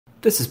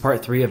This is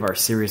part 3 of our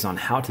series on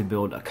how to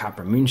build a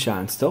copper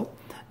moonshine still.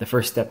 The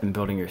first step in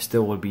building your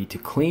still would be to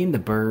clean the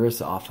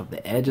burrs off of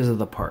the edges of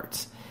the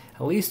parts.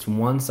 At least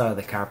one side of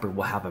the copper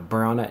will have a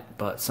burr on it,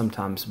 but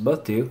sometimes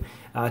both do.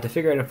 To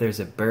figure out if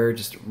there's a burr,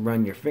 just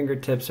run your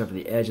fingertips over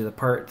the edge of the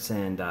parts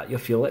and you'll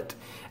feel it.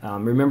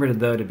 Remember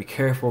though to be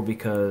careful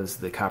because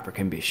the copper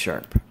can be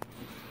sharp.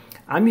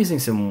 I'm using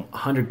some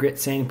 100 grit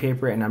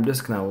sandpaper and I'm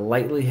just going to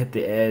lightly hit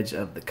the edge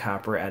of the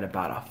copper at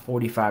about a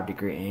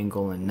 45-degree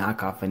angle and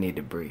knock off any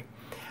debris.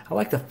 I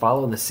like to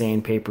follow the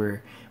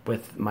sandpaper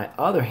with my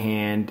other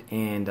hand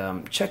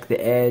and check the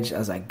edge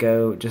as I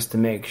go just to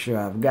make sure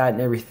I've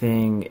gotten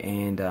everything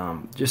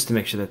and just to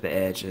make sure that the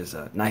edge is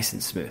nice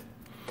and smooth.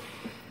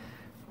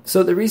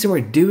 So the reason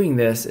we're doing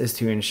this is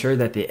to ensure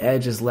that the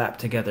edge is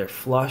lapped together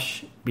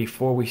flush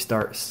before we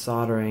start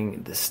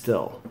soldering the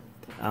still.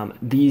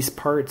 These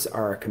parts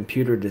are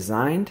computer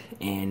designed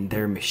and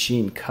they're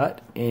machine cut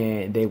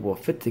and they will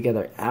fit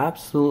together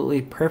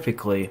absolutely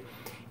perfectly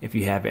if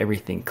you have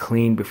everything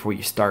clean before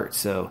you start.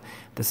 So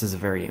this is a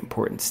very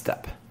important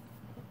step.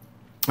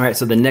 Alright,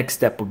 so the next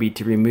step will be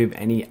to remove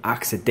any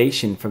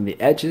oxidation from the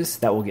edges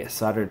that will get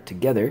soldered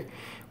together,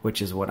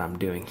 which is what I'm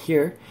doing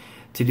here.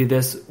 To do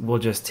this, we'll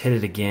just hit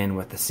it again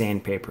with the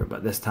sandpaper,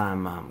 but this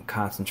time I'm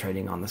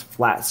concentrating on this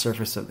flat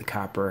surface of the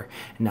copper,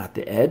 not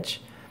the edge.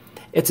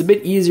 It's a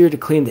bit easier to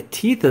clean the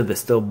teeth of the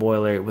still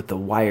boiler with the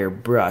wire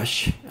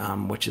brush,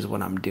 which is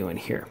what I'm doing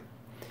here.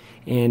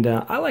 And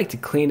I like to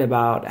clean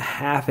about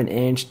 1/2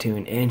 inch to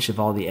 1 inch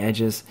of all the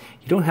edges.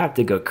 You don't have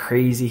to go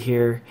crazy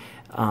here.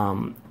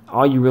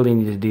 All you really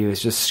need to do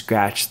is just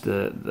scratch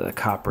the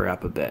copper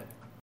up a bit.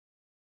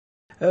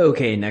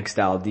 Okay, next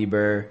I'll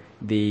deburr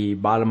the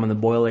bottom of the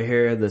boiler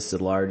here. This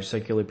is a large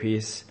circular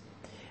piece.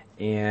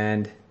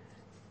 And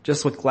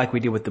just like we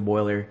did with the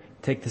boiler,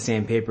 take the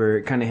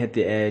sandpaper, kind of hit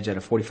the edge at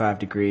a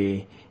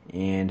 45-degree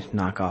and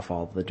knock off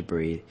all the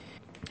debris.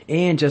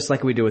 And just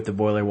like we did with the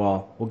boiler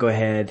wall, we'll go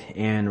ahead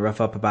and rough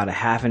up about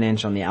 1/2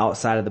 inch on the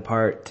outside of the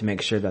part to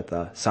make sure that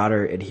the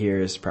solder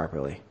adheres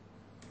properly.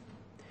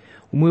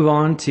 We'll move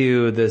on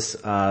to this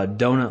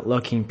donut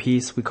looking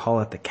piece. We call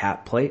it the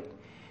cap plate.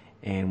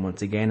 And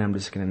once again, I'm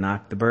just going to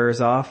knock the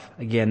burrs off.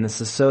 Again, this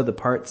is so the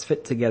parts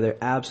fit together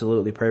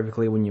absolutely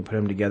perfectly when you put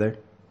them together.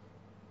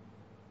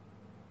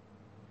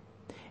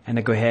 And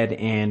I go ahead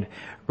and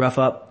rough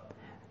up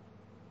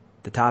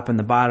the top and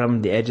the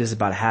bottom, the edges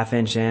about 1/2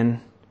 inch in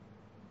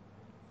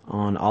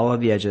on all of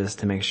the edges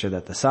to make sure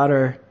that the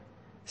solder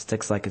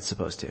sticks like it's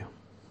supposed to.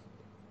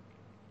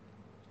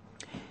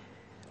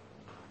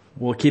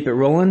 We'll keep it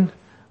rolling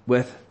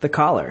with the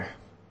collar.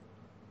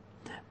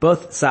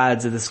 Both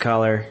sides of this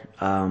collar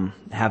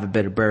have a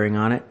bit of burring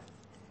on it,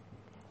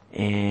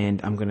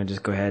 and I'm going to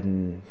just go ahead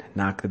and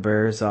knock the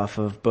burrs off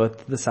of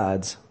both the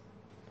sides.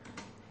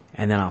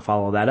 And then I'll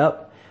follow that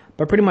up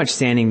by pretty much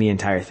sanding the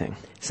entire thing,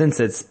 since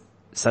it's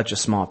such a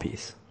small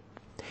piece.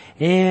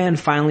 And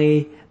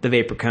finally, the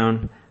vapor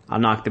cone. I'll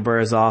knock the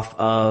burrs off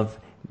of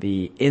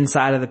the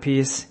inside of the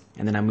piece,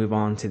 and then I move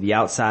on to the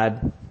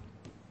outside.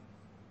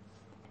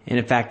 And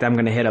in fact, I'm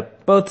going to hit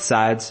up both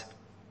sides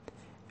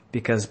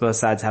because both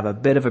sides have a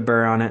bit of a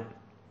burr on it.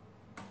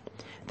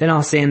 Then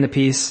I'll sand the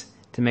piece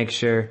to make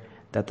sure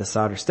that the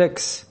solder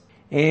sticks.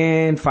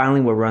 And finally,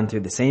 we'll run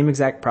through the same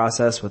exact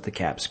process with the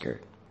cap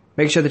skirt.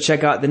 Make sure to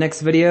check out the next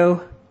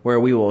video where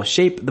we will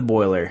shape the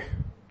boiler.